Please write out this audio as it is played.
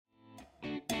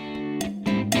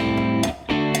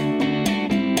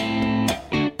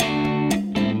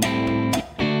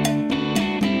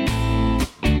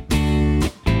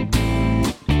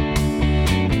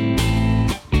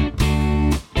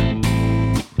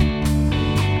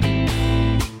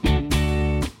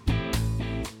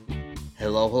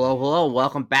Hello, and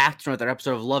welcome back to another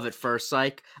episode of Love at First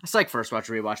Psych, a Psych First Watch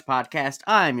Rewatch podcast.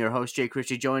 I'm your host, Jay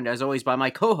Christie, joined as always by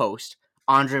my co-host,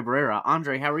 Andre Barrera.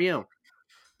 Andre, how are you?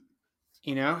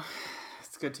 You know,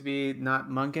 it's good to be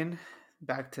not monking,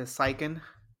 back to psyching.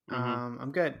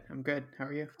 I'm good. How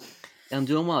are you? I'm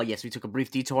doing well. Yes, we took a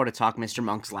brief detour to talk Mr.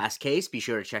 Monk's last case. Be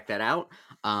sure to check that out.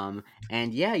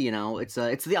 And yeah, it's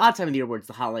the odd time of the year where it's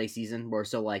the holiday season. We're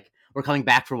coming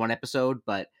back for one episode,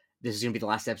 but this is gonna be the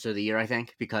last episode of the year, I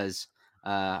think, because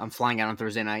I'm flying out on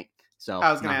Thursday night. So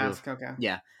I was gonna ask. Okay.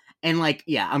 Yeah, and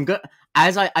I'm good.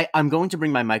 I'm going to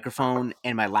bring my microphone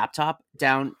and my laptop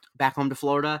down back home to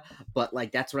Florida, but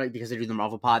that's right because I do the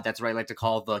Marvel pod. That's what I like to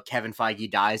call the Kevin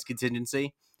Feige dies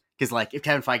contingency. Because, if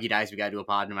Kevin Feige dies, we gotta do a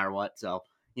pod no matter what. So,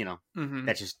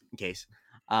 that's just in case.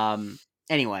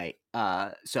 Anyway,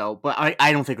 but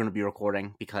I don't think we're gonna be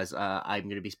recording because I'm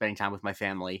gonna be spending time with my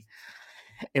family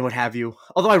and what have you.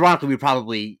 Although, ironically, we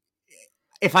probably,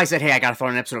 if I said, hey, I gotta throw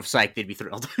an episode of Psych, they'd be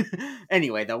thrilled.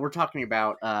 Anyway, though, we're talking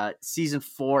about Season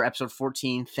 4, Episode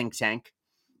 14, Think Tank.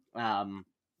 And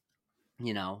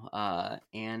yeah,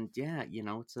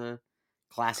 it's a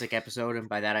classic episode, and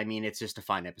by that I mean it's just a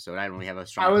fine episode. I don't really have a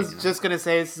strong. I was just gonna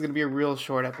say this is gonna be a real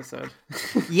short episode.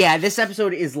 Yeah, this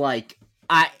episode is I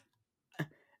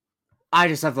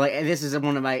just have this is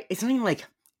one of my. It's not even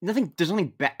nothing. There's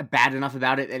nothing bad enough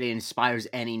about it that it inspires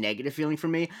any negative feeling for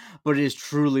me. But it is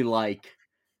truly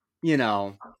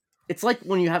it's like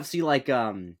when you see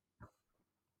in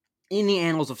the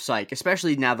annals of Psych,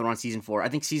 especially now that we're on season 4. I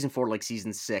think season 4,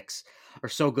 season 6, are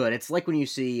so good. It's like when you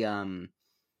see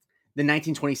the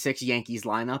 1926 Yankees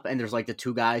lineup, and there's the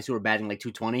two guys who are batting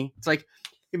 220. It's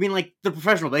they're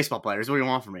professional baseball players. What do you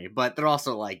want from me? But they're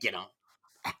also they're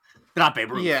not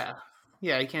Babe Ruth.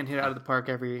 Yeah, you can't hit out of the park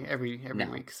every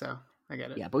week. So I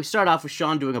get it. Yeah, but we start off with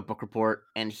Sean doing a book report,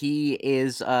 and he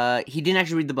didn't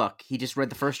actually read the book. He just read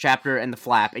the first chapter and the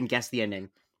flap and guessed the ending.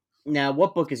 Now,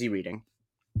 what book is he reading?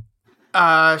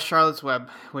 Charlotte's Web,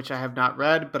 which I have not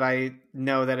read, but I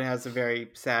know that it has a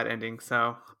very sad ending.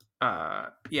 So.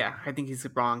 Yeah, I think he's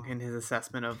wrong in his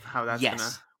assessment of how that's gonna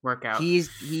work out.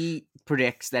 He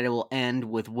predicts that it will end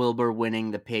with Wilbur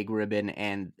winning the pig ribbon,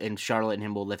 and Charlotte and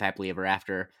him will live happily ever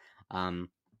after.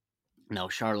 No,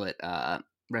 Charlotte.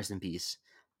 Rest in peace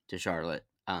to Charlotte.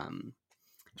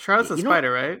 Charlotte's a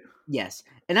spider, right? Yes,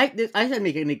 and I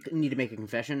need to make a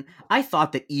confession. I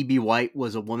thought that E.B. White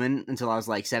was a woman until I was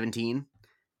 17,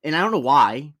 and I don't know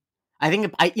why. I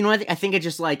think I think it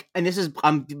just and this is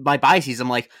my biases.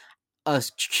 I'm a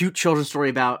cute children's story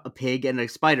about a pig and a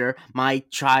spider. My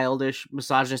childish,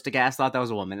 misogynistic ass thought that was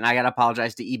a woman, and I gotta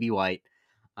apologize to E.B. White,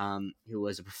 who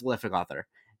was a prolific author.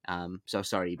 So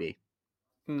sorry, E.B.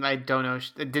 I don't know.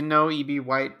 I didn't know E.B.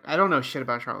 White. I don't know shit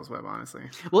about Charlotte's Web, honestly.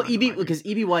 Well, because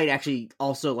E.B. White actually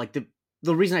also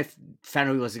the reason I found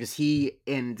out he was because he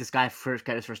and this guy first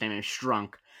got his first name,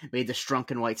 Strunk, made the Strunk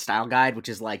and White style guide, which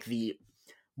is one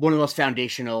of the most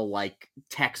foundational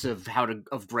texts of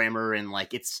grammar, and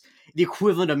it's the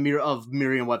equivalent of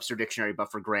Merriam-Webster dictionary,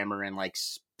 but for grammar and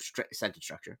sentence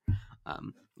structure.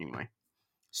 Anyway,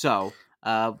 so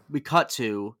we cut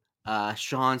to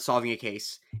Sean solving a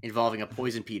case involving a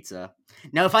poison pizza.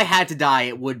 Now, if I had to die,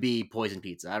 it would be poison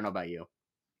pizza. I don't know about you.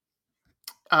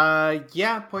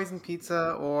 Yeah, poison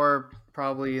pizza, or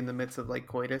probably in the midst of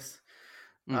coitus,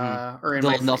 or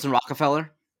in Nelson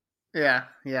Rockefeller. Yeah,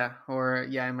 or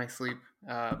in my sleep,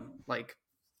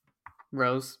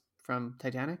 Rose from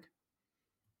Titanic.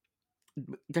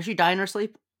 Does she die in her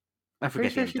sleep? I'm pretty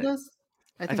sure she does.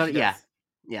 I thought she does.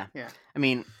 Yeah. I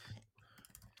mean,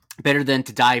 better than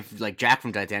to die like Jack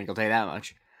from Titanic. I'll tell you that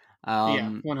much.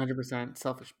 100%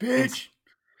 selfish bitch.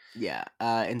 Yeah,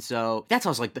 and so that's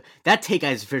also that take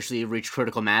has officially reached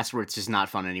critical mass where it's just not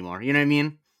fun anymore. You know what I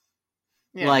mean?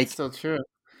 Yeah, it's still true.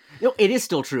 It is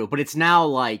still true, but it's now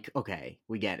okay,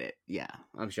 we get it. Yeah,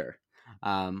 I'm sure.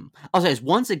 I'll say this,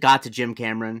 once it got to Jim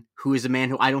Cameron, who is a man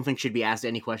who I don't think should be asked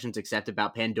any questions except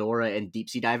about Pandora and deep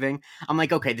sea diving, I'm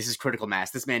okay, this is critical mass.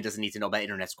 This man doesn't need to know about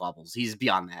internet squabbles. He's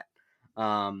beyond that.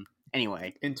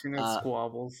 Anyway. Internet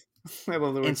squabbles. I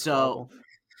love the word and so, squabble.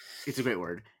 It's a great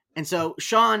word. And so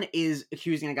Sean is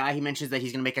accusing a guy. He mentions that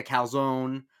he's going to make a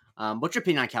calzone. What's your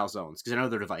opinion on calzones? Because I know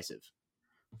they're divisive.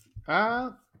 I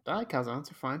like calzones.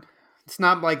 They're fine. It's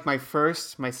not my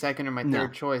first, my second, or my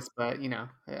third choice, but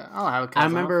I'll have a calzone. I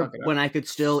remember when I could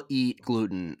still eat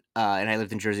gluten, and I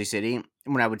lived in Jersey City.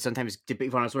 When I would sometimes,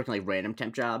 when I was working random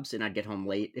temp jobs, and I'd get home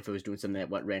late if I was doing something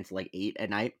that ran to 8 at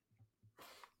night.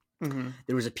 Mm-hmm.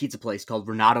 There was a pizza place called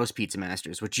Renato's Pizza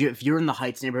Masters, which if you're in the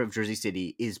Heights neighborhood of Jersey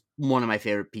City, is one of my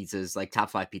favorite pizzas, top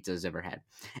 5 pizzas I've ever had.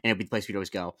 And it'd be the place we'd always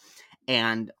go.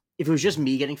 And if it was just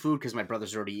me getting food because my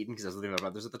brother's already eaten because I was living with my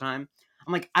brothers at the time,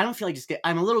 I'm like, I don't feel like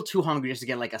I'm a little too hungry just to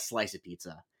get like a slice of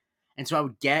pizza. And so I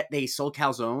would they sold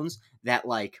calzones that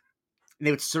like they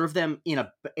would serve them in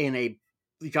a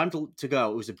John to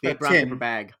go. It was a A big brown paper tin.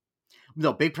 bag.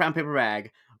 No, big brown paper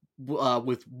bag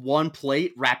with one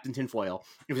plate wrapped in tinfoil.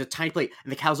 It was a tiny plate,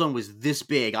 and the calzone was this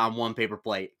big on one paper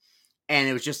plate. And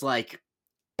it was just like,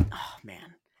 oh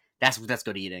man, that's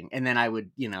good eating. And then I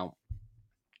would,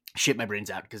 shit my brains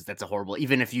out because that's a horrible.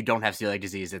 Even if you don't have celiac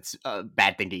disease, it's a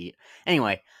bad thing to eat.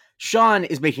 Anyway, Sean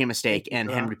is making a mistake, and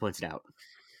Henry points it out.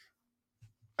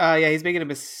 Yeah, he's making a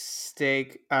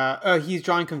mistake. He's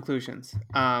drawing conclusions.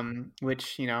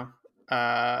 Which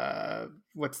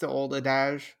what's the old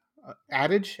adage?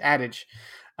 Adage.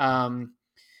 Um,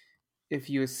 if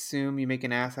you assume, you make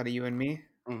an ass out of you and me,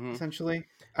 essentially.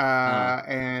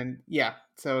 And yeah,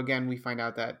 so again, we find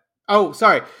out that. Oh,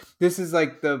 sorry. This is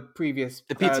like the previous.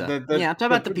 The pizza. I'm talking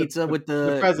about the pizza with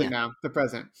the present now. The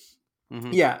present.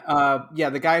 Mm-hmm. Yeah.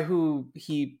 The guy who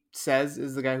he says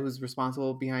is the guy who's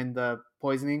responsible behind the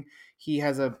poisoning. He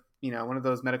has one of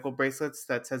those medical bracelets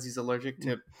that says he's allergic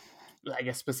to, I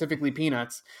guess, specifically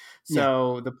peanuts.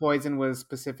 So the poison was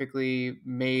specifically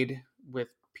made with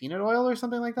peanut oil or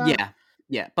something like that.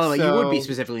 Yeah. By the way, you would be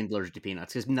specifically allergic to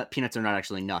peanuts because peanuts are not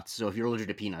actually nuts. So if you're allergic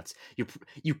to peanuts,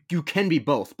 you can be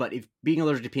both. But if being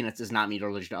allergic to peanuts does not mean you're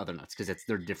allergic to other nuts because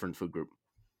they're a different food group.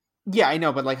 Yeah, I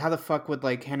know, but like, how the fuck would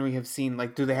like Henry have seen?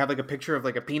 Like, do they have like a picture of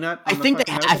like a peanut? I think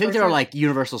there are like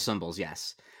universal symbols.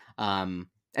 Yes, I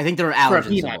think there are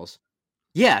allergen symbols.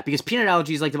 Yeah, because peanut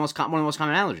allergy is like one of the most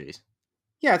common allergies.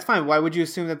 Yeah, it's fine. Why would you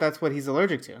assume that that's what he's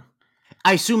allergic to?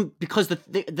 I assume because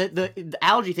the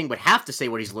allergy thing would have to say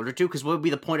what he's allergic to, because what would be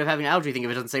the point of having an allergy thing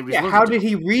if it doesn't say what he's allergic to? How did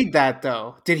he read that,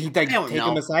 though? Did he take him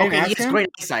aside and ask him? He has great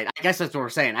eyesight. I guess that's what we're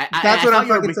saying. That's what I'm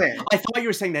fucking saying. I thought you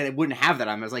were saying that it wouldn't have that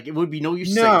on him. I was like, it would be no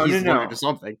use saying he's allergic to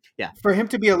something. Yeah. For him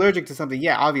to be allergic to something,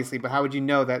 yeah, obviously, but how would you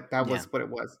know that was what it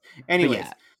was? Anyways.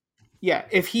 Yeah,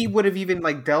 if he would have even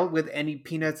like dealt with any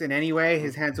peanuts in any way,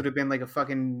 his hands would have been like a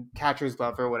fucking catcher's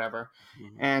glove or whatever.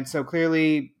 And so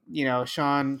clearly,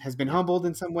 Sean has been humbled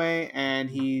in some way, and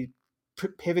he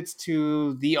pivots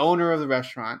to the owner of the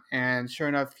restaurant. And sure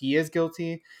enough, he is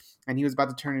guilty, and he was about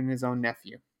to turn in his own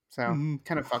nephew. So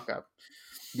kind of fucked up.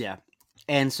 Yeah,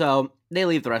 and so they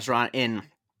leave the restaurant, and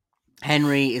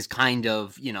Henry is kind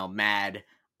of mad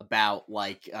about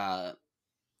like.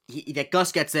 That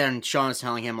Gus gets there and Sean is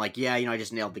telling him like, yeah, I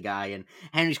just nailed the guy, and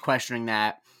Henry's questioning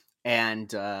that,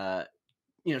 and Sean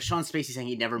Spacey saying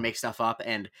he'd never make stuff up,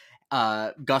 and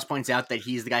Gus points out that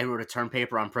he's the guy who wrote a term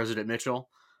paper on President Mitchell.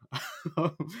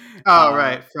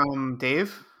 Right, from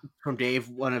Dave. From Dave,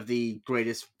 one of the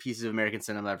greatest pieces of American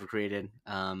cinema ever created.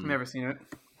 Never seen it.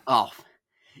 Oh,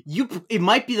 it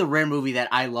might be the rare movie that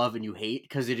I love and you hate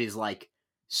because it is like.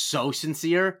 So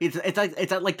sincere. It's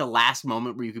at like the last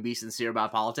moment where you could be sincere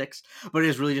about politics, but it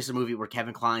is really just a movie where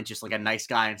Kevin Kline's just like a nice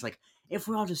guy, and it's like, if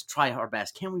we all just try our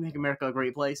best, can't we make America a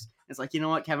great place? It's like, you know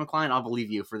what, Kevin Kline, I'll believe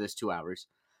you for this 2 hours.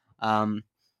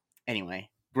 Anyway,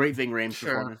 great Ving Rhames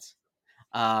performance.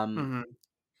 And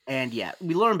yeah,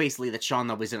 we learn basically that Sean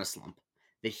though is in a slump,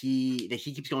 that he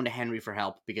keeps going to Henry for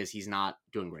help because he's not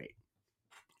doing great.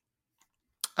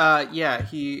 Yeah,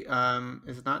 he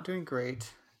is not doing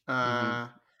great.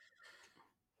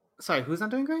 Sorry, who's not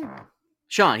doing great?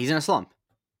 Sean, he's in a slump.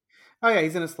 Oh yeah,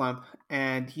 he's in a slump,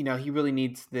 and he really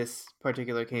needs this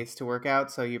particular case to work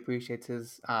out. So he appreciates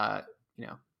his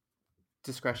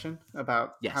discretion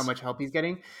about how much help he's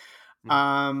getting.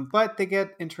 But they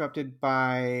get interrupted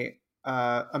by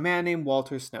a man named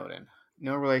Walter Snowden,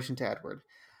 no relation to Edward.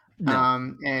 No,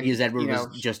 and because Edward was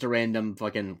just a random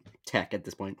fucking tech at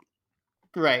this point,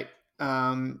 right?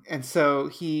 And so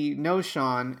he knows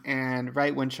Sean, and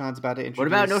right when Sean's about to introduce... What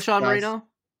about no Sean Moreno?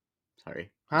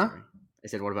 Sorry. Huh? Sorry. I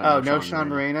said, what about no Sean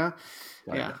Moreno?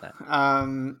 Sorry about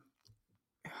that.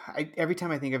 Every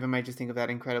time I think of him, I just think of that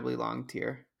incredibly long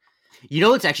tear.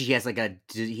 It's actually, he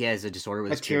has a disorder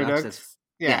with his tear ducts.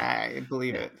 Yeah, I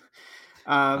believe it.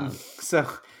 So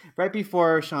right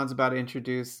before Sean's about to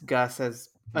introduce Gus as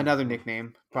another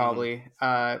nickname, probably,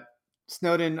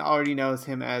 Snowden already knows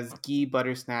him as Guy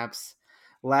Buttersnaps,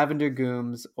 Lavender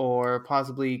Gooms, or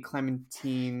possibly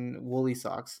Clementine Woolly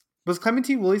Socks. Was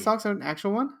Clementine Woolly Socks an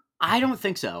actual one? I don't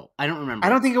think so. I don't remember. I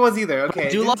don't think it was either. Okay. I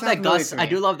do love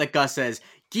that Gus says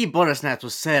Guy Buttersnaps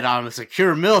was set on a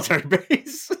secure military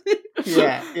base.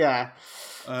 Yeah.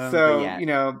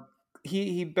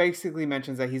 He basically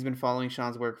mentions that he's been following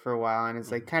Sean's work for a while and is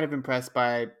like kind of impressed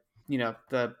by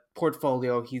the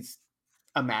portfolio he's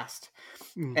amassed.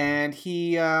 And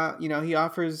he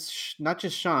offers not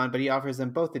just Sean, but he offers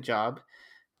them both a job.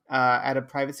 at a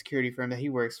private security firm that he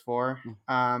works for.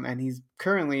 And he's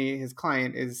currently, his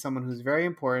client is someone who's very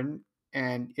important,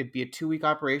 and it'd be a 2-week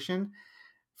operation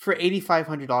for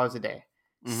 $8,500 a day.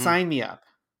 Mm-hmm. Sign me up.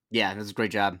 Yeah, that's a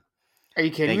great job. Are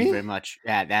you kidding me? Thank you very much.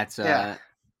 Yeah, that's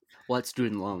what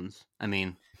student loans. I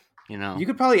mean, you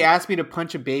could probably ask me to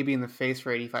punch a baby in the face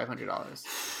for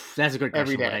 $8,500. That's a good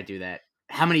question. Would I do that?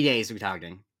 How many days are we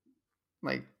talking?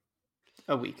 Like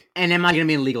a week. And am I going to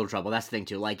be in legal trouble? That's the thing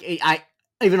too. Like,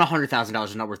 even $100,000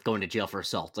 is not worth going to jail for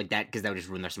assault like that, because that would just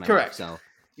ruin the rest of my life. So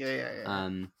yeah.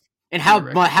 And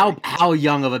how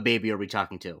young of a baby are we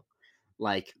talking to?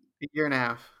 Like a year and a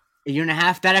half. A year and a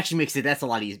half? That actually makes that's a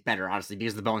lot better, honestly,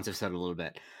 because the bones have settled a little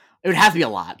bit. It would have to be a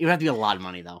lot. It would have to be a lot of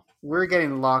money, though. We're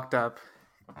getting locked up.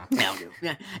 Yeah.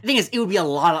 The thing is, it would be a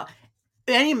lot of.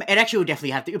 It actually would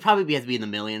definitely have to. It would probably have to be in the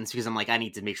millions, because I'm like, I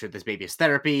need to make sure this baby has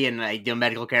therapy and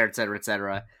medical care, et cetera, et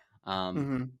cetera.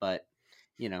 But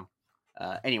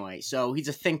anyway, so he's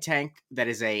a think tank that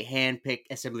is a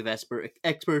hand-picked assembly of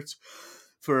experts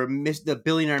for the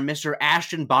billionaire Mr.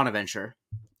 Ashton Bonaventure,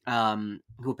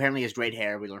 who apparently has great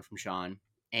hair. We learned from Sean,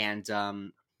 and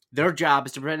their job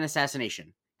is to prevent an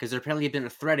assassination, because there apparently had been a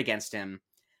threat against him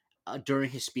during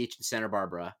his speech in Santa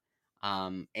Barbara,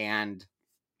 and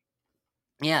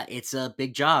yeah, it's a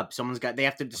big job. They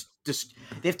have to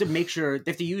they have to make sure,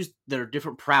 they have to use their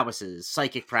different prowesses,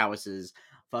 psychic prowesses,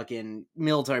 fucking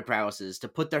military prowesses, to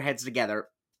put their heads together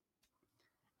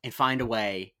and find a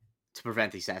way to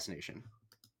prevent the assassination.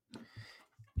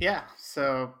 Yeah,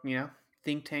 so,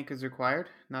 think tank is required,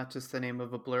 not just the name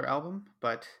of a Blur album,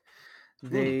 but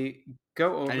they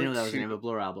go over. I didn't know that was the name of a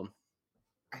Blur album.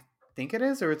 I think it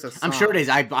is, or it's a song. I'm sure it is.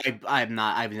 I'm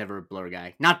not. I've never a Blur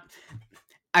guy.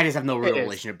 I just have no real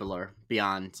relationship with Blur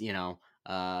beyond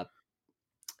song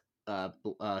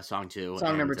 2.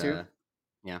 Song number 2.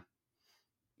 Yeah.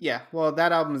 Yeah, well,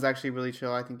 that album is actually really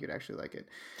chill. I think you'd actually like it.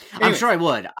 Anyways. I'm sure I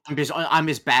would. I'm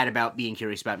just bad about being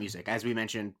curious about music. As we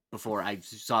mentioned before, I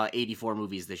saw 84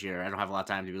 movies this year. I don't have a lot of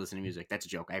time to be listening to music. That's a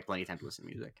joke. I have plenty of time to listen to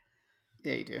music.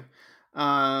 Yeah, you do.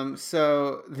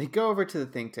 So they go over to the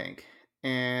think tank,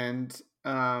 and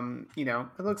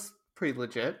it looks pretty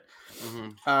legit.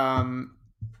 Mm-hmm.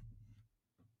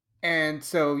 And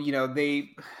so they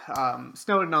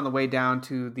Snowden, on the way down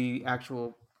to the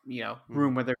actual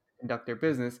room where they're conduct their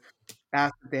business,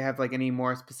 ask if they have like any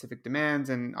more specific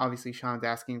demands, and obviously Sean's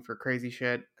asking for crazy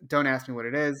shit. Don't ask me what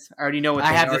it is. I already know what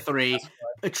I have. The 3: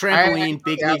 a trampoline,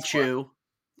 big league chew.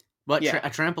 What?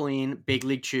 A trampoline, big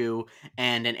league chew,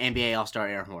 and an NBA All-Star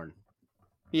air horn.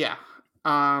 Yeah.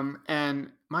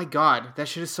 And my God, that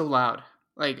shit is so loud.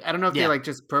 Like, I don't know if they like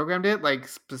just programmed it like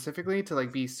specifically to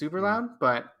like be super loud,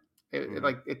 but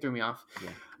it threw me off.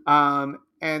 Yeah.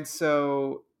 And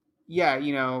so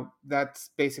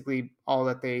that's basically all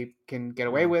that they can get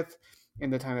away with in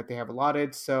the time that they have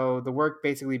allotted. So the work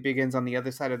basically begins on the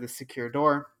other side of the secure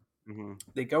door. Mm-hmm.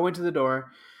 They go into the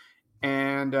door,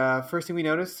 and first thing we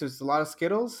notice, there's a lot of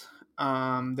Skittles.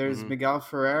 There's Miguel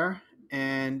Ferrer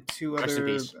and 2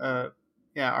 other.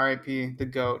 R.I.P. the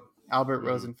GOAT, Albert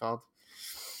Rosenfeld.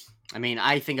 I mean,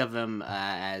 I think of him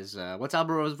as what's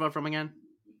Albert Rosenfeld from again?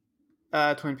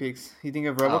 Twin Peaks. You think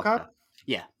of RoboCop? Oh, okay.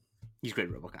 Yeah, he's great.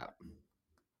 RoboCop.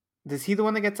 Is he the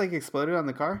one that gets like exploded on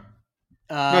the car?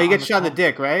 No, he gets shot in the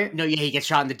dick, right? No, yeah, he gets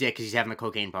shot in the dick because he's having a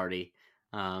cocaine party.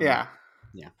 Yeah.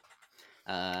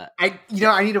 I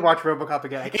need to watch RoboCop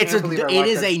again.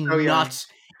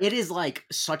 It is like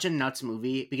such a nuts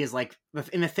movie, because like,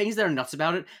 and the things that are nuts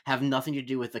about it have nothing to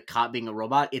do with the cop being a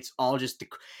robot. It's all just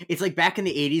it's like back in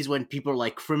the 80s when people are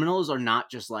like, criminals are not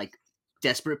just like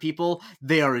desperate people,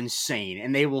 they are insane,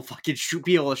 and they will fucking shoot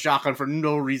people with a shotgun for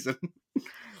no reason.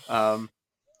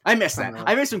 I miss that.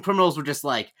 I miss when criminals were just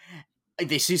like,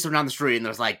 they see someone down the street and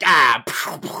there's like,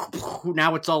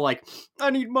 now it's all like, I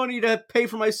need money to pay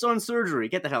for my son's surgery.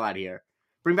 Get the hell out of here.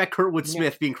 Bring back Kurtwood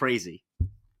Smith being crazy.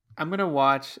 I'm going to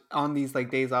watch on these like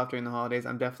days off during the holidays.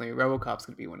 I'm definitely, RoboCop's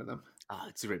going to be one of them.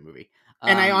 It's a great movie.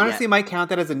 And I honestly might count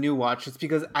that as a new watch, just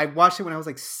because I watched it when I was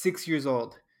like 6 years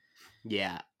old.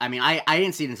 Yeah. I mean, I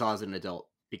didn't see it until I was an adult,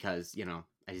 because,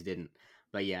 I just didn't.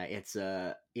 But yeah, it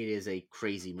is a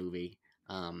crazy movie.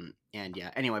 And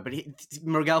yeah, anyway, but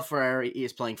Miguel Ferrer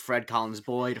is playing Fred Collins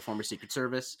Boyd, a former Secret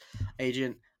Service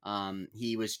agent.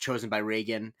 He was chosen by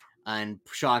Reagan, and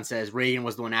Sean says Reagan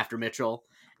was the one after Mitchell.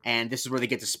 And this is where they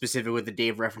get to specific with the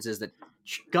Dave references, that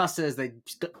Gus says that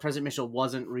President Mitchell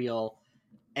wasn't real,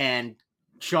 and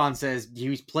Sean says he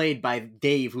was played by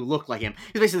Dave, who looked like him.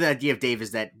 Because basically the idea of Dave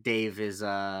is that Dave is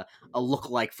a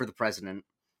lookalike for the president,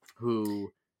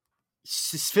 who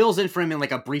fills in for him in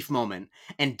like a brief moment,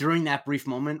 and during that brief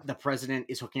moment the president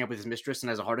is hooking up with his mistress and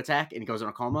has a heart attack and he goes in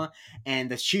a coma, and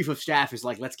the chief of staff is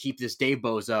like, let's keep this Dave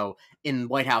bozo in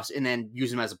White House and then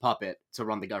use him as a puppet to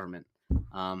run the government.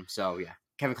 So yeah,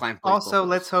 Kevin Kline plays Also, both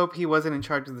let's hope he wasn't in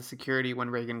charge of the security when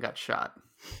Reagan got shot.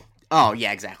 Oh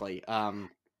yeah, exactly.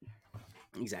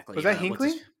 Exactly. Was that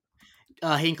Hinckley?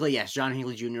 Hinckley, yes, John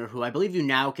Hinckley Jr., who I believe you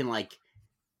now can like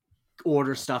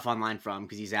order stuff online from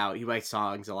because he's out. He writes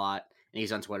songs a lot and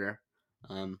he's on Twitter.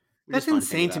 That's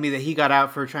insane to me that he got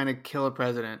out for trying to kill a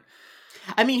president.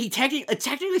 I mean, he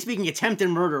technically speaking, attempted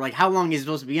murder. Like, how long is he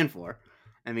supposed to be in for?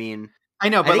 I mean, I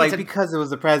know, but like because it was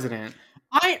the president.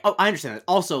 I understand that.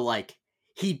 Also, like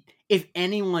if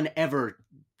anyone ever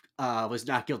was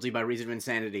not guilty by reason of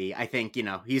insanity, I think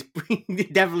he's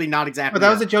definitely not exactly. But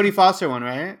that was a Jodie Foster one,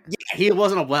 right? Yeah, he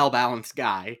wasn't a well balanced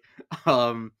guy.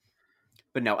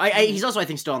 But no, he's also I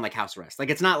think still on like house arrest. Like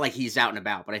it's not like he's out and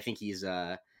about, but I think he's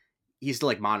still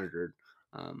like monitored.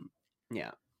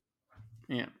 Yeah.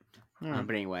 But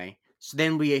anyway, so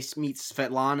then we meet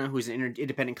Svetlana, who's an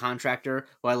independent contractor.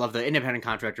 Well, I love the independent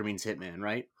contractor means hitman,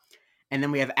 right? And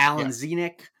then we have Alan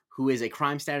Zenick, who is a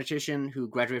crime statistician who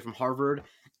graduated from Harvard.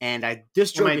 And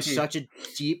this joke is such a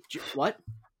deep... What?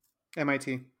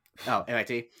 MIT. Oh,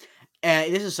 MIT.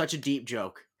 This is such a deep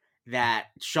joke that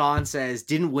Sean says,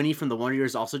 didn't Winnie from The Wonder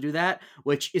Years also do that?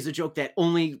 Which is a joke that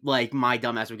only like my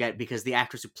dumbass would get because the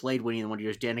actress who played Winnie in The Wonder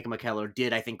Years, Danica McKellar,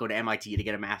 did I think go to MIT to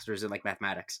get a master's in like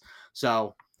mathematics.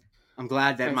 So I'm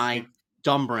glad that my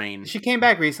dumb brain... She came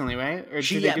back recently, right? Or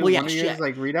did they do Wonder Years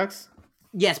like Redux?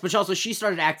 Yes, but she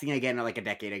started acting again like a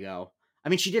decade ago. I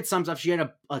mean, she did some stuff. She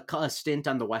had a stint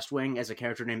on The West Wing as a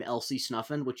character named Elsie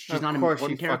Snuffin, which she's not an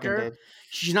important character.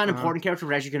 She's not an important character,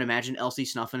 but as you can imagine, Elsie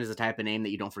Snuffin is the type of name that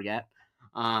you don't forget.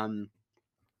 And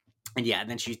yeah,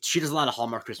 then she does a lot of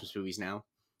Hallmark Christmas movies now,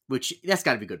 which that's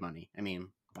got to be good money. I mean,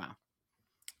 wow.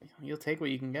 You'll take what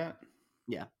you can get.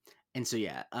 Yeah, and so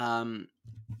yeah,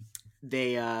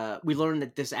 we learned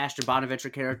that this Ashton Bonaventure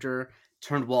character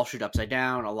turned Wall Street upside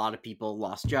down. A lot of people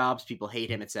lost jobs. People hate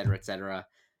him, etc., etc.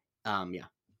 Yeah.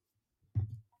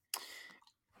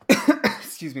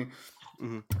 Excuse me.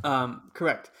 Mm-hmm.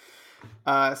 Correct.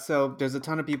 So there's a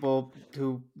ton of people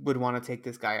who would want to take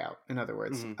this guy out. In other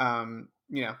words,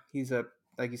 he's a,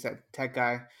 like you said, tech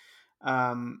guy.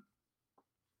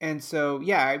 And so,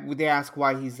 yeah, they ask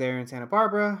why he's there in Santa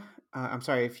Barbara. I'm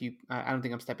sorry if you, I don't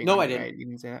think I'm stepping on I it, didn't. Right? You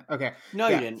didn't say that? Okay. No,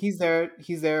 you didn't.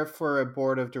 He's there for a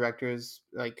board of directors,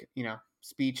 like,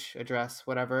 speech, address,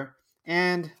 whatever.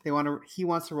 And he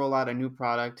wants to roll out a new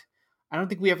product. I don't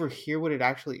think we ever hear what it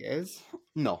actually is.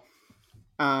 No.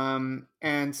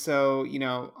 And so,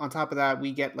 on top of that,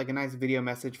 we get like a nice video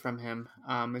message from him.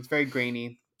 It's very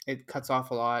grainy. It cuts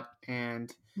off a lot.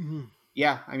 And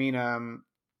yeah, I mean,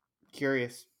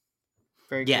 curious.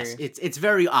 Very curious. Yes, it's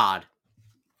very odd.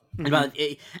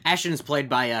 Ashton is played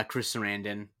by Chris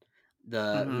Sarandon,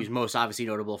 who's most obviously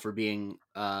notable for being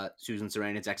Susan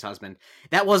Sarandon's ex-husband.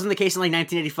 That wasn't the case in like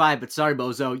 1985, but sorry,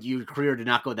 Bozo, your career did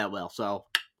not go that well. So,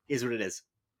 is what it is.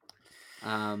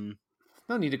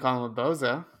 No need to call him a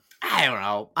bozo. I don't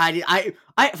know. I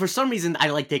for some reason I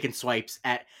like taking swipes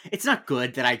at. It's not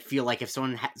good that I feel like if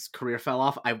someone's career fell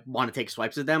off, I want to take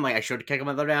swipes at them. Like I should kick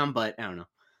them down, but I don't know.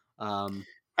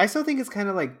 I still think it's kind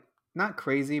of like not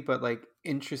crazy, but like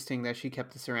interesting that she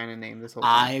kept the Sarandon name this whole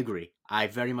time. I agree. I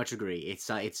very much agree.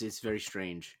 It's very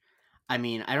strange. I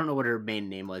mean, I don't know what her main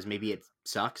name was. Maybe it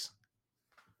sucks.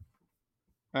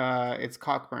 It's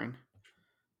Cockburn.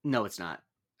 No, it's not.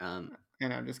 And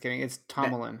I'm just kidding. It's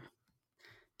Tomlin.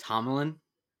 Tomlin?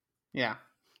 Yeah.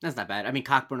 That's not bad. I mean,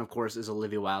 Cockburn, of course, is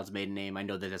Olivia Wilde's maiden name. I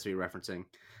know that's what you're referencing.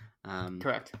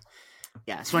 Correct.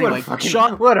 Yeah. So anyway,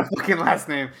 what a fucking last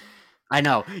name. I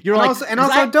know. Also,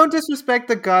 don't disrespect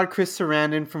the god Chris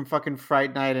Sarandon from fucking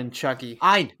Fright Night and Chucky.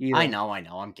 I know.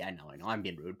 I'm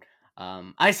being rude.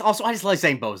 I just like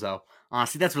saying bozo.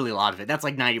 Honestly, that's really a lot of it. That's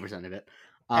like 90% of it.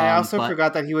 I also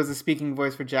forgot that he was a speaking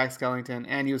voice for Jack Skellington,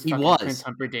 and he was Prince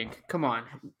Humperdinck. Come on.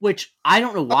 Which I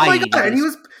don't know why. Oh my god! And he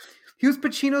was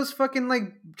Pacino's fucking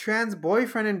like trans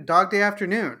boyfriend in Dog Day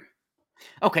Afternoon.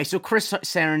 Okay, so Chris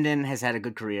Sarandon has had a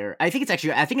good career. I think that's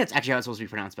actually how it's supposed to be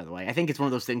pronounced. By the way, I think it's one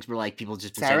of those things where like people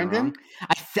just Sarandon.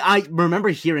 I remember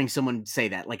hearing someone say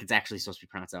that like it's actually supposed to be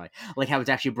pronounced that way, like how it's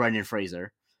actually Brendan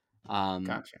Fraser.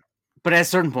 Gotcha. But at a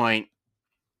certain point,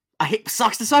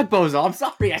 sucks to suck, bozo. I'm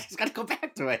sorry, I just got to go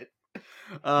back to it.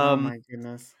 Oh my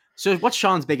goodness. So, what's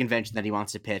Sean's big invention that he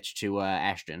wants to pitch to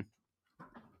Ashton?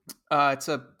 It's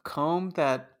a comb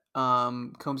that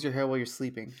combs your hair while you're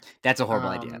sleeping. That's a horrible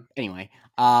idea. Anyway,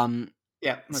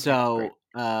 yeah. So,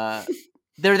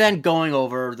 they're then going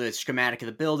over the schematic of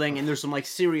the building, and there's some like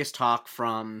serious talk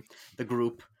from the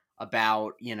group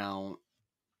about, you know,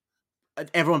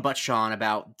 everyone but Sean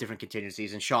about different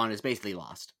contingencies, and Sean is basically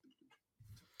lost.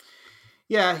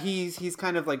 Yeah, he's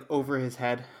kind of like over his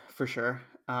head for sure.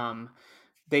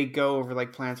 They go over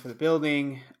like plans for the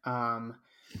building,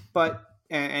 but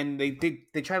and they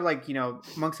try to like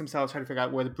amongst themselves try to figure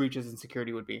out where the breaches and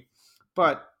security would be.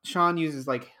 But Sean uses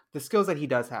like the skills that he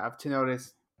does have to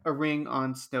notice a ring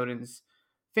on Snowden's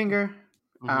finger,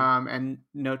 Mm-hmm. and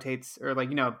notates or like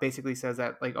basically says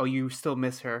that like, oh, you still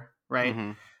miss her, right?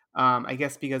 Mm-hmm. I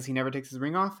guess because he never takes his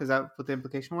ring off. Is that what the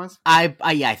implication was? Yeah,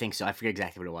 I think so. I forget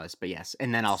exactly what it was, but yes.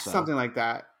 And then also, Something like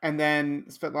that. And then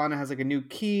Svetlana has like a new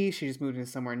key. She just moved into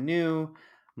somewhere new.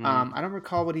 mm-hmm. I don't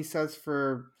recall what he says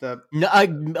for the.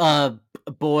 No,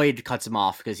 Boyd cuts him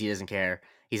off because he doesn't care.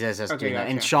 He says us Okay, doing that,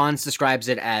 and gotcha. Sean describes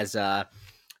it as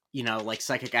you know, like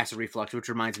psychic acid reflux, which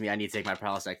reminds me I need to take my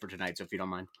Prilosec for tonight. So if you don't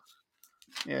mind.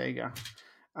 Yeah, there you go.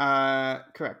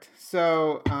 Correct.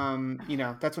 So,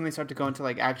 that's when they start to go into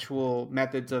like actual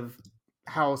methods of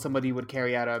how somebody would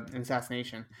carry out an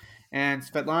assassination. And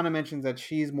Svetlana mentions that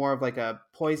she's more of like a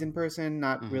poison person,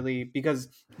 not Mm-hmm. really, because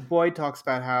Boyd talks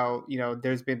about how,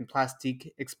 there's been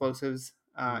plastic explosives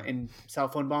in cell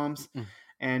phone bombs, Mm-hmm.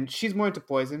 and she's more into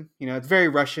poison. It's very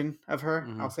Russian of her.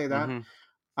 Mm-hmm. I'll say that.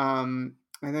 Mm-hmm.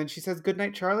 And then she says, "Good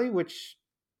night, Charlie," which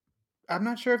I'm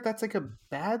not sure if that's like a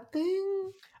bad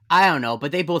thing. I don't know,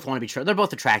 but they both want to be true. They're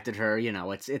both attracted to her. You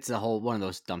know, it's a whole one of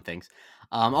those dumb things.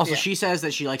 Also, Yeah, she says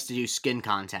that she likes to do skin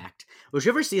contact. Would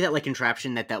you ever see that like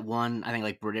contraption that one I think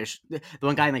like British the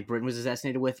one guy in like Britain was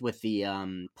assassinated with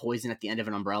the poison at the end of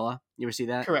an umbrella? You ever see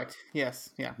that? correct. Yes,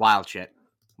 yeah. Wild shit.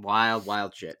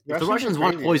 Wild shit. If the Russians are Russians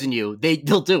want to crazy, dude. poison you,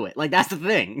 they'll do it. Like that's the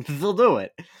thing. They'll do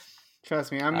it.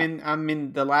 Trust me, I'm Uh,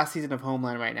 in the last season of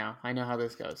Homeland right now. I know how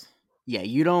this goes. yeah,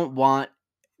 you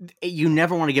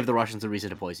never want to give the Russians a reason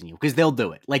to poison you because they'll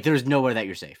do it. Like there's nowhere that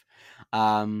you're safe.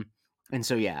 Um, and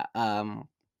so yeah.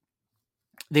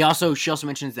 She also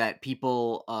mentions that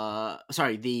people.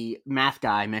 The math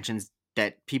guy mentions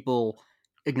that people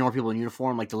ignore people in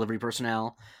uniform, like delivery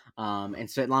personnel. And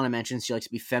Svetlana mentions she likes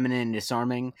to be feminine and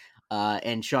disarming.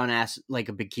 And Sean asks like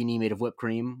a bikini made of whipped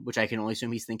cream, which I can only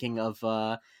assume he's thinking of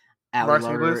Allie Varsity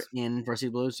Larder Blues. in Varsity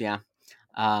Blues. Yeah.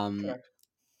 Um, Correct.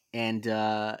 and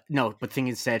no, but the thing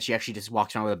instead, she actually just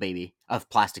walks around with a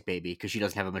plastic baby, because she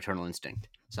doesn't have a maternal instinct.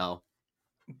 So,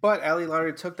 But Ellie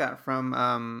Larder took that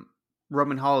from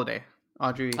Roman Holiday,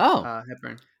 Audrey oh,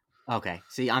 Hepburn. okay.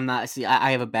 See, I'm not. See,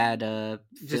 I have a bad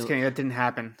Just feel. kidding. That didn't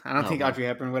happen. I don't Oh think well, Audrey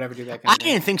Hepburn would ever do that kind I of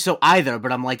thing. didn't think so either.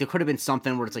 But I'm like, there could have been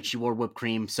something where it's like she wore whipped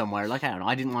cream somewhere. Like I don't know.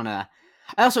 I didn't want to.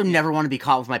 I also Yeah. never want to be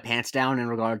caught with my pants down in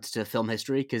regards to film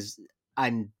history, because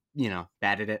I'm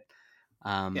bad at it.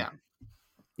 Um, Yeah.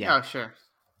 yeah. Oh, sure.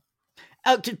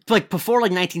 Like before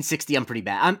like 1960, I'm pretty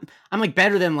bad. I'm like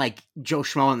better than like Joe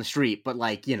Schmo on the street, but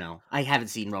like I haven't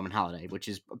seen Roman Holiday, which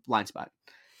is a blind spot.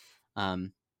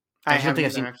 Um, I I don't haven't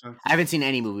think either, actually. I haven't seen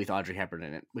any movie with Audrey Hepburn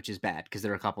in it, which is bad because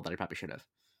there are a couple that I probably should have.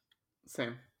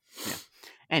 Same. Yeah.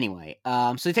 Anyway,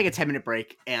 so they take a 10-minute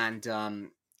break, and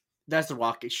that's the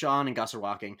walk. Sean and Gus are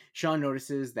walking. Sean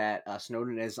notices that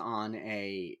Snowden is on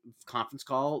a conference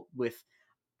call with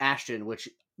Ashton, which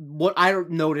what I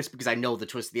noticed, because I know the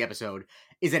twist of the episode,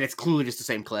 is that it's clearly just the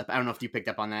same clip. I don't know if you picked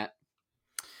up on that.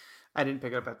 I didn't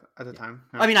pick it up at the Yeah. time.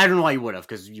 No. I mean, I don't know why you would have,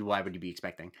 because why would you be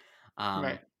expecting?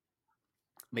 Right.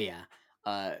 But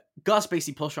yeah, Gus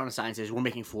basically pulls Sean aside and says, "We're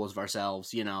making fools of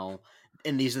ourselves,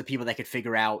 and these are the people that could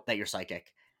figure out that you're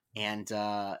psychic, and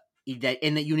that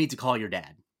you need to call your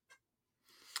dad."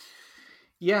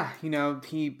 Yeah, he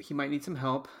might need some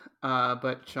help,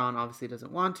 but Sean obviously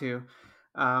doesn't want to,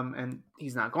 and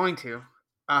he's not going to.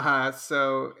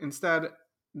 So instead,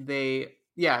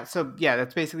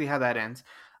 that's basically how that ends.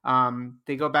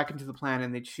 They go back into the plan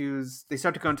and they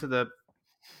start to go into the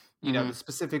Mm-hmm.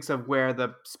 specifics of where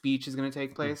the speech is going to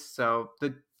take place. So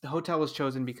the hotel was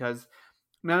chosen because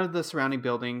none of the surrounding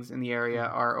buildings in the area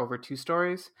Mm-hmm. are over 2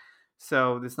 stories.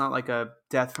 So it's not like a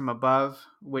death from above,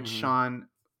 which Mm-hmm. Sean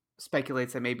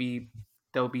speculates that maybe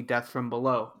there'll be death from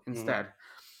below Mm-hmm. instead.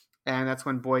 And that's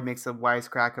when Boyd makes a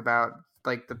wisecrack about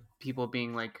like the people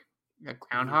being like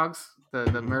groundhogs, the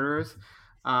Mm-hmm. murderers.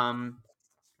 Um,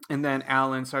 and then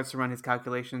Alan starts to run his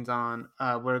calculations on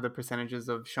what are the percentages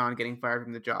of Sean getting fired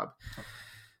from the job.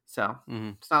 So Mm-hmm.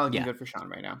 it's not looking Yeah, good for Sean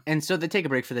right now. and so they take a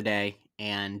break for the day,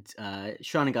 and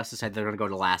Sean and Gus decide they're going to go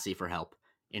to Lassie for help,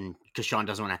 because Sean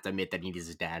doesn't want to have to admit that he needs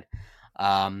his dad.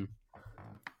 Um,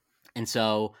 and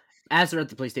so as they're at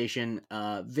the police station,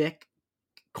 Vic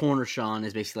corners Sean,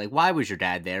 is basically like, "Why was your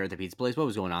dad there at the pizza place? What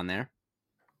was going on there?"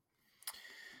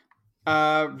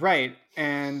 Right,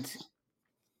 and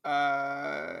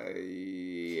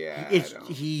yeah, I don't.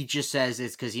 He just says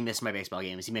it's because he missed my baseball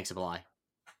games. He makes up a lie.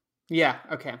 Yeah,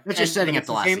 okay, That's just and but setting up it's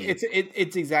the the last same. scene.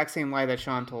 It's the exact same lie that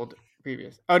Sean told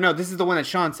previous. Oh no, this is the one that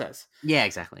Sean says. Yeah,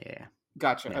 exactly. Yeah,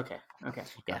 Gotcha. yeah, Okay. Okay.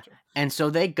 yeah. Gotcha. And so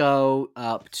they go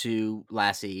up to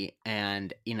Lassie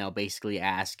and basically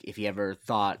ask if he ever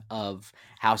thought of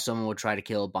how someone would try to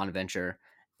kill Bonaventure.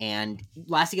 And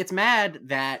Lassie gets mad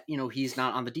that he's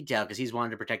not on the detail because he's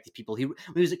wanted to protect these people. When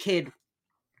he was a kid,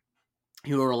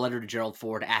 he wrote a letter to Gerald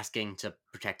Ford asking to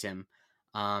protect him.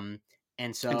 Um, and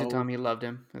And to tell so me you loved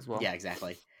him as well. yeah,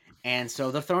 exactly. And so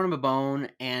they're throwing him a bone,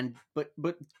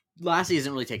 but Lassie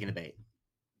isn't really taking the bait.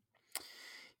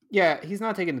 Yeah, he's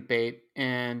not taking the bait,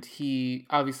 and he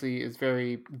obviously is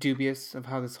very dubious of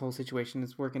how this whole situation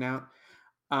is working out.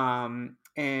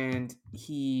 And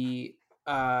he,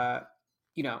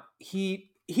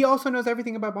 he also knows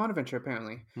everything about Bonaventure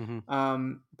apparently.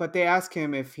 Mm-hmm. But they ask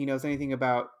him if he knows anything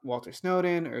about Walter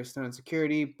Snowden or Snowden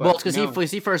security, Well, it's but because no.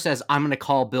 he first says, "I'm going to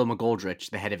call Bill McGoldrich,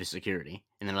 the head of his security,"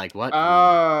 and then like, "What?"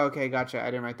 Oh, okay, gotcha. I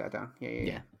didn't write that down. Yeah, yeah,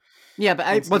 yeah. Yeah, yeah. But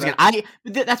And so once again,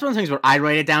 that's that's one of the things where I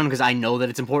write it down because I know that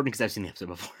it's important because I've seen the episode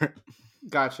before.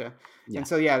 Gotcha. Yeah. And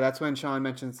so yeah, that's when Sean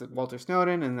mentions Walter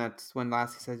Snowden, and that's when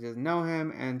Lassie says he doesn't know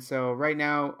him. And so right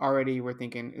now, already we're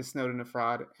thinking, is Snowden a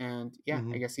fraud? And yeah, I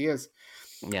Mm-hmm. guess he is.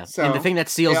 Yeah, and the So thing that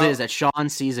they seals it is all that Sean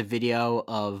sees a video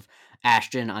of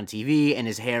Ashton on TV, and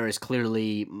his hair is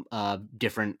clearly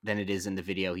different than it is in the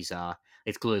video he saw.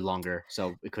 It's clearly longer,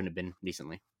 so it couldn't have been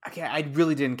recently. okay. I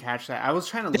really didn't catch that. I was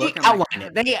trying to They look. I'm like,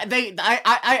 outline it. they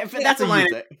That's a outline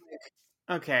you it. thing.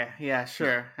 Okay, yeah, Yeah,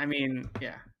 sure. I mean,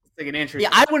 yeah, it's like an inch or yeah.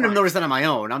 two. I wouldn't have Fine. noticed that on my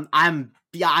own. I'm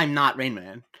not Rain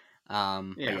Man. But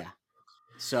Yeah. yeah.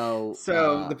 So,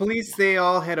 So the police they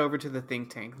all head over to the think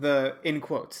tank, the in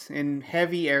quotes, in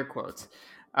heavy air quotes,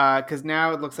 because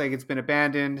now it looks like it's been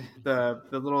abandoned. The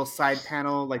little side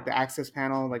panel, like the access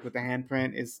panel, like with the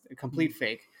handprint, is a complete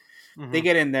fake. They mm-hmm.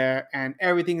 get in there and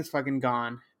everything is fucking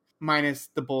gone, minus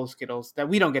the bowl of Skittles that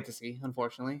we don't get to see,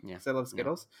 unfortunately, Yeah, because I love yeah.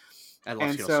 Skittles. I love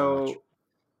And Skittles so much. so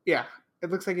yeah, it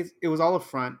looks like it was all a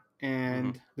front, Mm-hmm.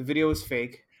 and the video was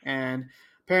fake. And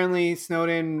apparently,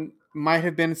 Snowden might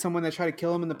have been someone that tried to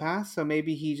kill him in the past. So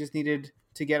maybe he just needed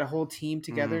to get a whole team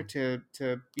together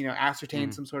Mm-hmm. to ascertain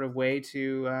Mm-hmm. some sort of way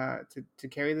to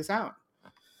carry this out.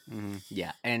 Mm-hmm.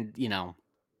 Yeah, and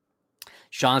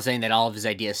Sean saying that all of his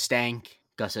ideas stank.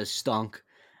 Gus says stunk,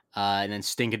 and then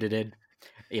stinked it did.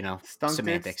 Stunk did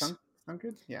Semantics. stunk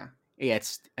good. Yeah. Yeah,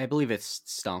 I believe it's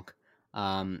stunk.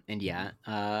 And yeah,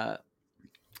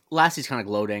 Lassie's kind of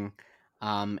gloating.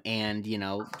 And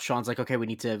Sean's like, okay, we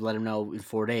need to let him know in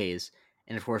 4 days.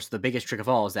 And of course, the biggest trick of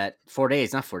all is that 4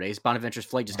 days, not 4 days. Bonaventure's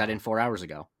flight just got in 4 hours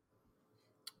ago.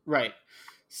 Right.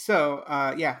 So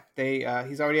yeah, they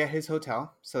he's already at his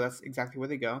hotel, so that's exactly where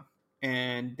they go,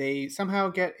 and they somehow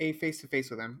get a face to face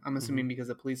with him. I'm Mm-hmm. assuming because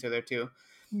the police are there too.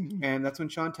 Mm-hmm. And that's when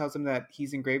Sean tells him that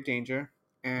he's in grave danger.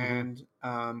 Mm-hmm.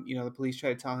 And the police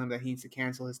try to tell him that he needs to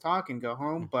cancel his talk and go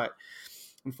home. But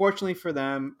unfortunately for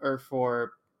them, or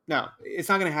for no, it's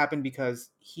not going to happen because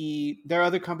there are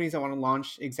other companies that want to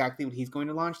launch exactly what he's going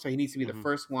to launch. So he needs to be the Mm-hmm.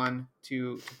 first one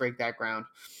to break that ground.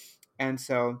 And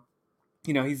so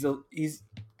he's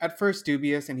at first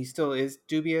dubious, and he still is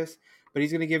dubious. But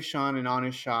he's going to give Sean an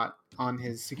honest shot on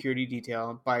his security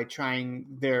detail by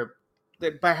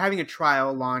having a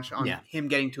trial launch on Yeah. him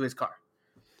getting to his car.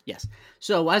 Yes.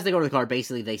 So as they go to the car,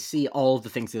 basically they see all of the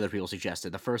things the other people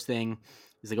suggested. The first thing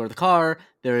is they go to the car.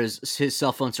 His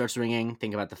cell phone starts ringing.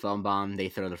 Think about the phone bomb. They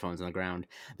throw their phones on the ground.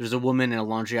 There's a woman in a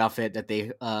laundry outfit that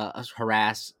they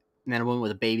harass. And then a woman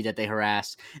with a baby that they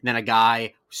harass. And then a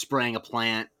guy spraying a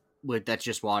plant that's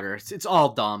just water. It's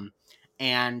all dumb.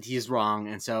 And he's wrong.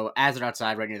 And so as they're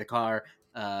outside right near the car,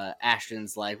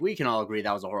 Ashton's like, we can all agree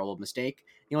that was a horrible mistake.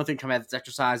 The only thing coming out of this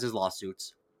exercise is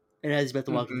lawsuits. And as he's about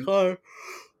to walk to the car,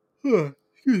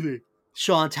 excuse me,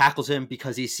 Sean tackles him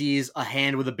because he sees a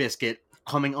hand with a biscuit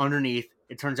coming underneath.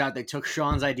 It turns out they took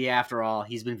Sean's idea after all.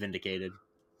 He's been vindicated.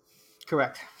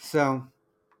 Correct. So,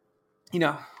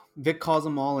 Vic calls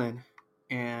them all in,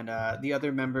 and the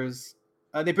other members,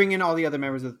 they bring in all the other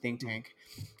members of the think tank,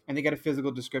 and they get a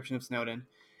physical description of Snowden.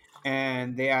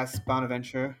 And they ask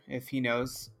Bonaventure if he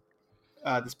knows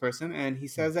this person, and he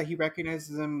says that he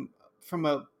recognizes him from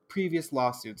a previous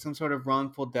lawsuit, some sort of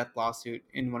wrongful death lawsuit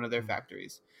in one of their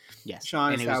factories. Yes.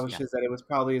 Sean And it was, yeah. establishes that it was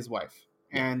probably his wife,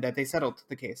 Yeah. and that they settled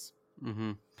the case.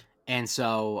 Mm-hmm. And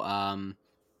so,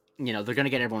 they're going to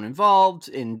get everyone involved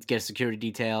and get a security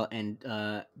detail. And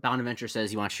Bonaventure says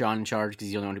he wants Sean in charge because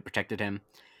he's the only one who protected him.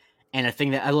 And a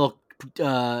thing that a little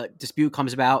dispute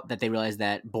comes about that they realize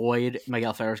that Boyd,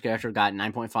 Miguel Ferrer's character, got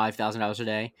 $9,500 a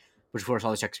day, which of course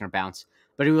all the checks are going to bounce.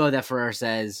 But we know that Ferrer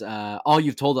says, all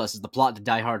you've told us is the plot to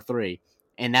Die Hard 3,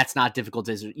 and that's not difficult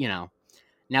as,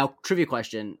 Now, trivia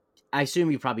question. I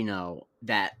assume you probably know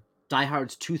that Die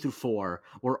Hards 2 through 4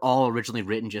 were all originally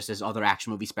written just as other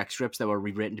action movie spec scripts that were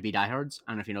rewritten to be Die Hards.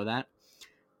 I don't know if you know that.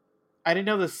 I didn't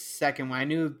know the second one. I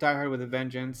knew Die Hard with a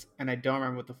Vengeance, and I don't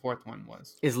remember what the fourth one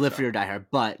was. Is Live Free or Die Hard.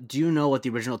 But do you know what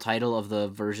the original title of the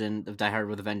version of Die Hard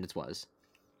with a Vengeance was?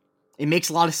 It makes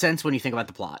a lot of sense when you think about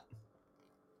the plot.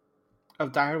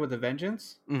 Of Die Hard with a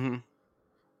Vengeance? Mm-hmm.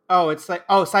 Oh, it's like...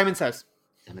 Simon Says.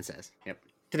 Simon Says. Yep.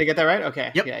 Did I get that right?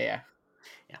 Okay. Yep. Yeah.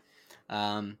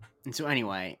 And so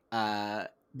anyway...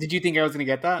 Did you think I was going to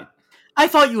get that? I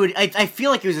thought you would. I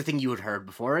feel like it was a thing you had heard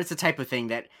before. It's the type of thing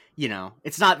that,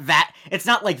 it's not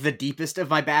like the deepest of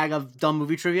my bag of dumb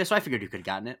movie trivia, so I figured you could have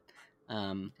gotten it.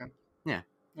 Okay. Yeah.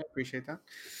 I appreciate that.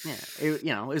 Yeah.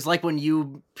 It was like when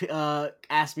you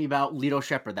asked me about Leto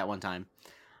Shepherd that one time.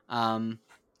 I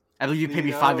believe you paid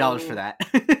me $5 for that.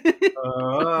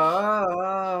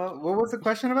 What was the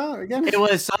question about again? It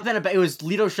was something about, it was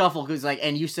Leto Shuffle, because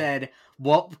and you said,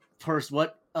 what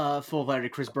full letter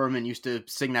Chris Berman used to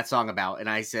sing that song about, and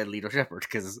I said Leto Shepherd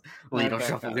because Leto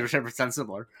Shepherd sounds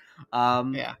similar.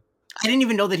 Yeah, I didn't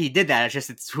even know that he did that. It's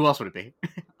just who else would it be?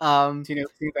 Do you know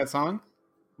sing that song?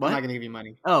 What? I'm not gonna give you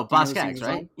money. Oh, Boss Skaggs,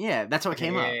 right? Yeah, that's what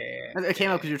came up. It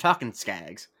came up because you're talking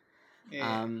Skaggs.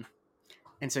 Yeah.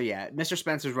 And so Mr.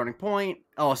 Spencer's running point.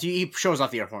 Oh, so he shows off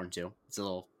the air horn too. It's a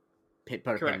little put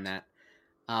a pin in that.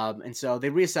 And so they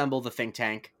reassemble the think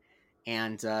tank.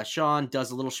 And Sean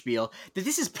does a little spiel.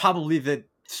 This is probably the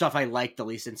stuff I like the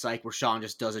least in Psych, where Sean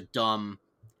just does a dumb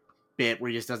bit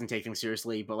where he just doesn't take things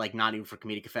seriously, but like not even for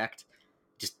comedic effect.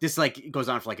 Just this goes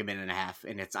on for like a minute and a half,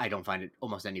 and I don't find it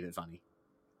almost any of it funny.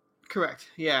 Correct.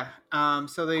 Yeah.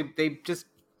 So they just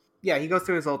he goes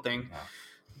through his whole thing.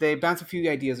 They bounce a few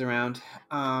ideas around,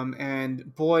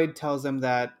 and Boyd tells them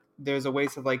that there's a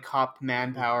waste of cop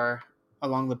manpower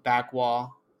along the back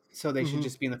wall, so they should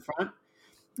just be in the front.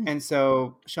 And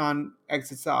so Sean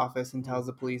exits the office and tells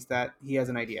the police that he has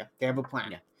an idea. They have a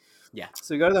plan. Yeah.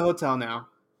 So we go to the hotel now.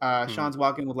 Sean's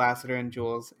walking with Lassiter and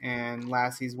Jules, and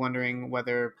Lassie's wondering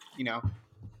whether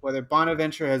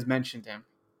Bonaventure has mentioned him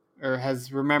or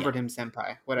has remembered him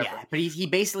senpai, whatever. Yeah, but he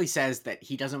basically says that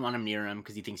he doesn't want him near him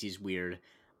because he thinks he's weird,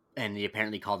 and he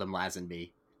apparently called him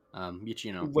Lazenby,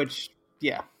 which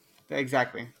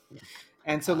exactly. Yeah.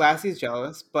 And so Lassie's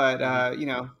jealous, but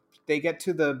they get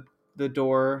to the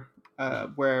door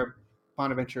where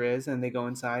Bonaventure is, and they go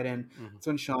inside, and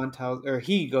that's when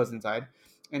he goes inside,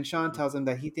 and Sean tells him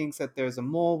that he thinks that there's a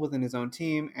mole within his own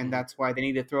team, and that's why they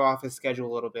need to throw off his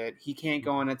schedule a little bit. He can't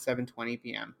go on at 7:20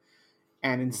 p.m.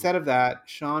 And instead of that,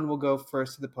 Sean will go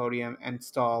first to the podium and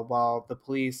stall while the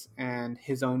police and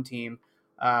his own team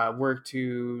work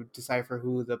to decipher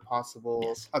who the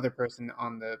possible other person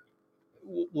on the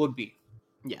would be.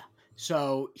 Yeah.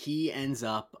 So he ends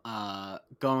up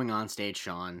going on stage,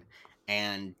 Sean,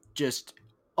 and just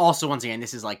also once again,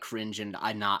 this is cringe, and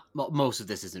most of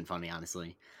this isn't funny,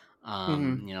 honestly.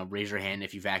 Raise your hand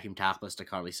if you vacuum topless to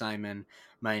Carly Simon.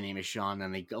 My name is Sean.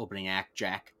 Then the opening act,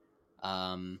 Jack.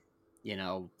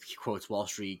 He quotes Wall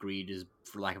Street. Greed is,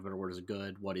 for lack of a better word, is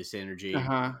good. What is synergy?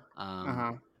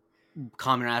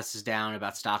 Comrades is down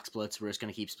about stock splits. We're just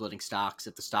going to keep splitting stocks.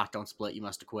 If the stock don't split, you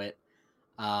must quit.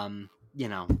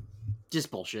 Just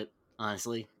bullshit,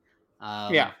 honestly.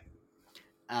 And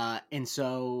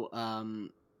so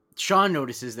Sean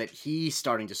notices that he's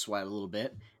starting to sweat a little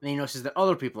bit, and he notices that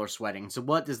other people are sweating. So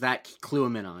what does that clue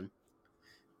him in on?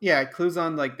 Yeah, it clues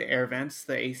on the air vents,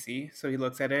 the AC. So he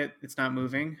looks at it; it's not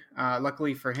moving.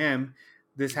 Luckily for him,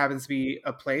 this happens to be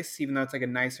a place, even though it's a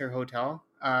nicer hotel,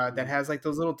 that has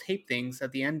those little tape things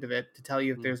at the end of it to tell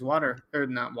you if there's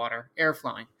air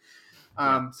flowing.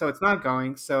 So it's not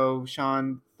going. So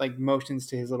Sean motions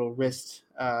to his little wrist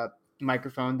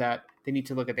microphone that they need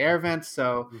to look at the air vents.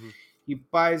 So he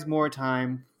buys more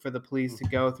time for the police to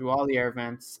go through all the air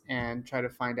vents and try to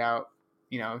find out,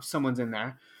 if someone's in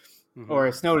there or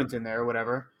if Snowden's in there or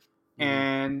whatever.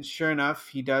 And sure enough,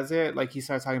 he does it. He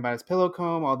starts talking about his pillow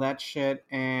comb, all that shit,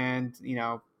 and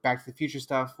Back to the Future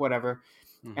stuff, whatever.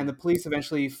 And the police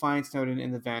eventually find Snowden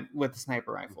in the vent with the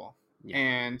sniper rifle.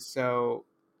 And so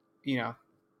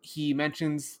he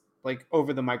mentions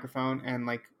over the microphone and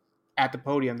at the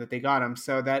podium that they got him.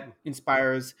 So that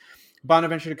inspires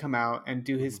Bonaventure to come out and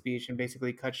do his speech and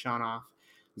basically cut Sean off.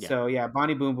 Yeah. So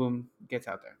Bonnie Boom Boom gets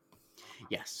out there.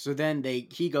 Yes. So then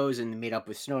he goes and meet up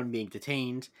with Snowden being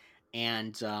detained,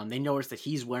 and they notice that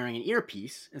he's wearing an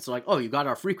earpiece. And so oh, you got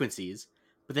our frequencies.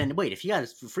 But then, wait, if he got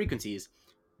his frequencies,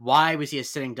 why was he a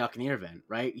sitting duck in the air vent,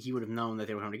 right? He would have known that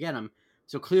they were coming to get him.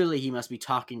 So clearly he must be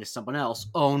talking to someone else.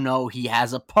 Oh no, he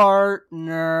has a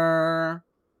partner.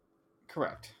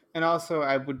 Correct. And also,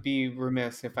 I would be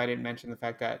remiss if I didn't mention the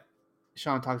fact that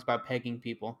Sean talks about pegging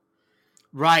people.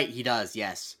 Right, he does,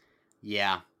 yes.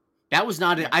 Yeah. That was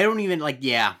not, I don't even,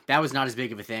 that was not as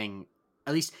big of a thing.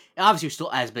 At least, obviously, it was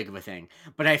still as big of a thing.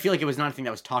 But I feel like it was not a thing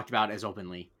that was talked about as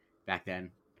openly back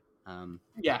then.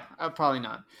 Yeah, probably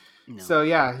not. No. So,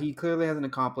 yeah, he clearly has an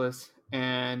accomplice.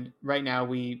 And right now,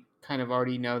 we kind of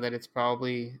already know that it's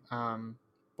probably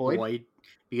Boyd.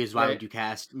 Because why would you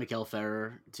cast Mikael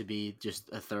Ferrer to be just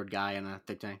a third guy in a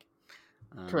think tank?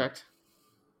 Correct.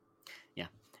 Yeah.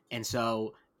 And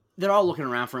so they're all looking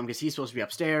around for him because he's supposed to be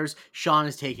upstairs. Sean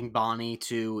is taking Bonnie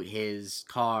to his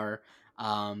car.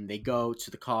 They go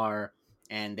to the car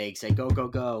and they say, go, go,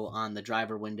 go on the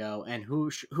driver window. And who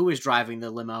is driving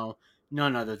the limo?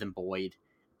 None other than Boyd.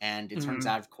 And it turns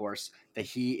out, of course, that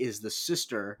he is the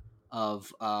sister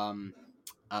of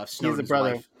Snowden's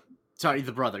wife. Sorry,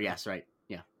 the brother. Yes, right.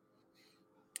 Yeah.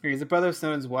 He's the brother of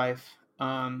Snowden's wife.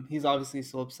 He's obviously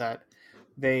still upset.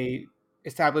 They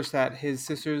established that his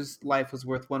sister's life was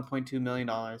worth $1.2 million.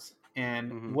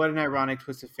 And what an ironic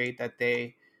twist of fate that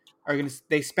they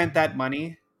spent that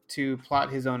money to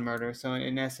plot his own murder. So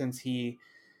in essence, he,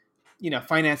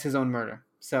 financed his own murder.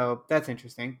 So that's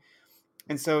interesting.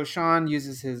 And so Sean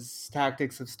uses his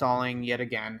tactics of stalling yet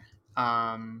again,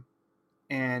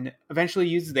 and eventually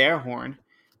uses the air horn,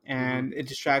 and it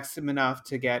distracts him enough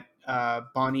to get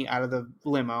Bonnie out of the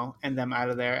limo and them out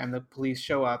of there, and the police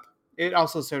show up. It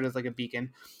also served as like a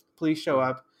beacon. Police show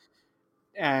up,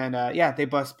 and they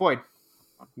bust Boyd.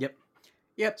 Yep.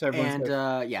 So and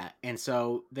and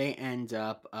so they end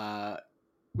up.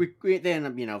 They end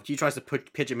up, he tries to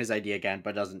pitch him his idea again, but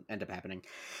it doesn't end up happening.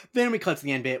 Then we cut to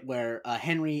the end bit where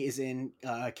Henry is in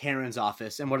Karen's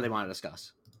office, and what do they want to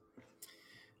discuss?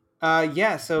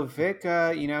 So Vic,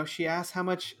 she asks how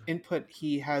much input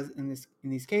he has in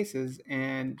these cases,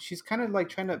 and she's kind of like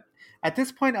trying to. At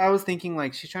this point, I was thinking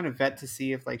like she's trying to vet to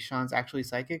see if like Sean's actually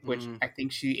psychic, which I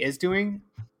think she is doing.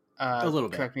 A little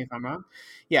bit. Correct me if I'm wrong.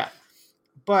 Yeah,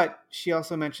 but she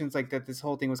also mentions like that this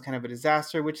whole thing was kind of a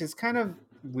disaster, which is kind of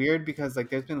weird because like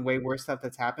there's been way worse stuff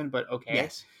that's happened, but okay.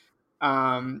 Yes.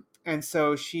 And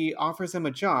so she offers him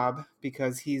a job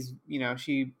because he's,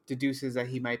 she deduces that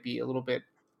he might be a little bit.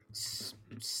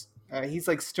 He's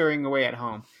like stirring away at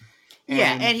home.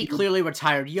 And he clearly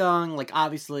retired young. Like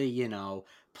obviously,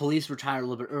 police retired a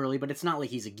little bit early, but it's not like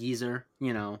he's a geezer,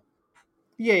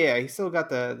 Yeah, he still got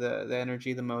the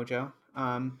energy, the mojo.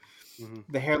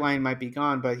 The hairline might be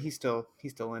gone, but he's still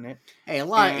in it. Hey,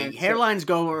 hairlines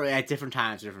go at different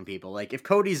times for different people. Like if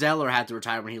Cody Zeller had to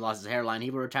retire when he lost his hairline,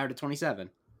 he would have retired at 27.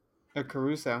 Or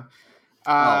Caruso.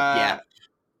 Yeah,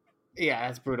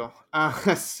 that's brutal.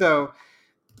 So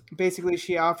basically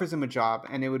she offers him a job,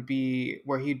 and it would be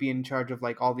where he'd be in charge of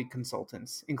like all the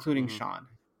consultants, including Sean.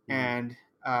 And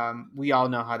we all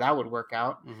know how that would work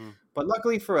out. But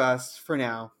luckily for us, for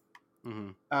now,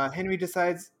 Henry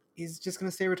decides he's just going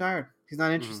to stay retired. He's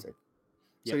not interested.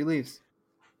 So he leaves.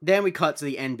 Then we cut to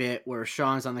the end bit where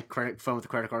Sean's on the phone with the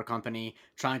credit card company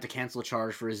trying to cancel a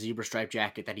charge for a zebra stripe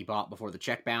jacket that he bought before the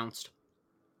check bounced.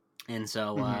 And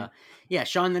so,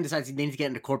 Sean then decides he needs to get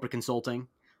into corporate consulting.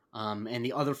 And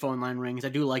the other phone line rings. I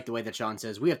do like the way that Sean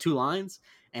says, we have two lines,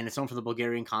 and it's one for the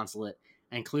Bulgarian consulate.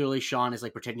 And clearly Sean is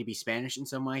like pretending to be Spanish in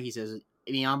some way. He says,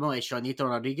 Mi amo es Seanito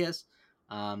Rodriguez,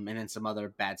 and then some other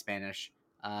bad Spanish.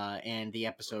 And the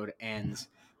episode ends.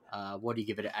 What do you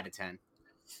give it out of 10?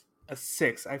 A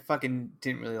 6. I fucking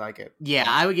didn't really like it. Yeah,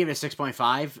 I would give it a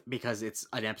 6.5 because it's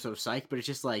an episode of Psych, but it's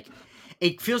just like,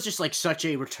 it feels just like such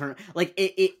a return. Like,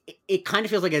 it kind of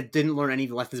feels like it didn't learn any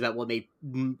lessons about what made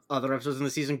other episodes in the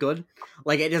season good.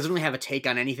 Like, it doesn't really have a take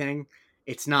on anything.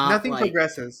 It's not Nothing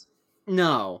progresses.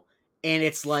 No. And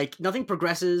it's like, nothing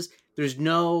progresses. There's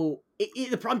no...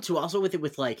 the problem, too, also with it,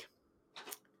 with, like...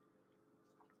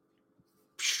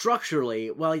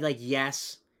 Structurally, well, like,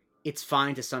 yes... It's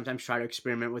fine to sometimes try to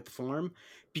experiment with the form,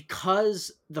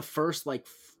 because the first like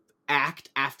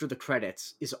act after the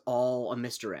credits is all a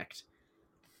misdirect,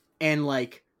 and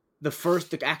like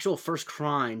the actual first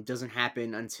crime doesn't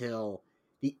happen until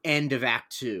the end of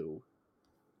Act 2.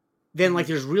 Then like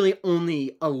there's really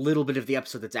only a little bit of the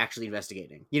episode that's actually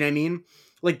investigating. You know what I mean?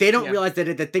 Like they don't realize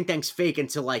that the think tank's fake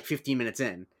until like 15 minutes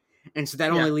in, and so that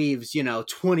only leaves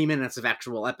 20 minutes of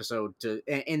actual episode to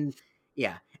and.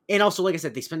 And also, like I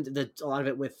said, they spend a lot of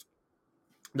it with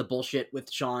the bullshit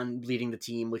with Sean leading the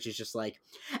team, which is just like,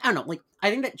 I don't know. Like,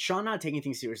 I think that Sean not taking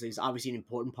things seriously is obviously an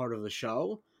important part of the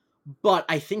show, But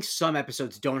I think some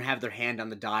episodes don't have their hand on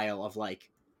the dial of like,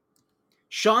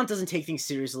 Sean doesn't take things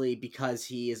seriously because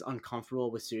he is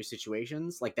uncomfortable with serious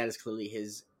situations. Like, that is clearly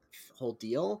his whole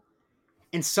deal.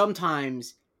 And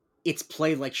sometimes it's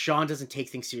played like Sean doesn't take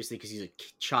things seriously because he's a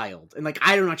child. And, like,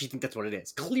 I don't actually think that's what it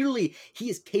is. Clearly, he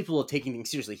is capable of taking things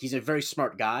seriously. He's a very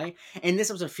smart guy. And this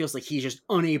episode feels like he's just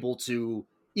unable to,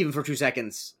 even for 2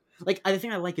 seconds. Like, the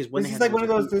thing I like is when this is like one of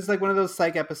those. This is like one of those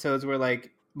psych episodes where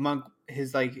like Monk,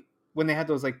 his like when they had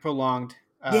those like prolonged,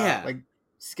 like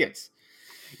skits.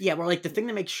 Yeah, where like the thing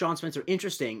that makes Sean Spencer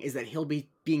interesting is that he'll be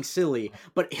being silly,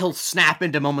 but he'll snap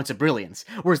into moments of brilliance.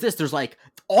 Whereas this, there's like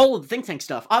all of the think tank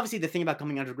stuff. Obviously, the thing about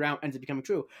coming underground ends up becoming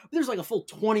true. But there's like a full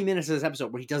 20 minutes of this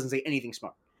episode where he doesn't say anything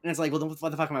smart, and it's like, well, what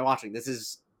the fuck am I watching? This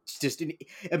is just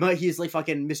he's like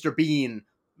fucking Mr. Bean,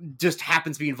 just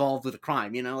happens to be involved with a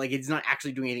crime. You know, like he's not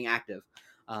actually doing anything active.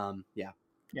 Yeah.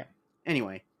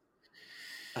 Anyway,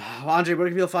 Andre, where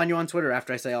can people find you on Twitter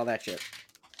after I say all that shit?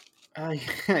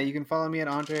 Yeah, you can follow me at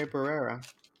Andre Barrera.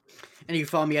 And you can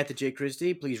follow me at the J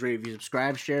Christie. Please rate, review,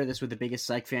 subscribe, share this with the biggest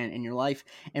psych fan in your life.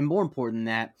 And more important than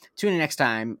that, tune in next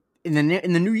time in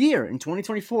the new year, in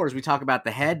 2024, as we talk about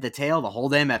the head, the tail, the whole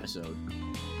damn episode.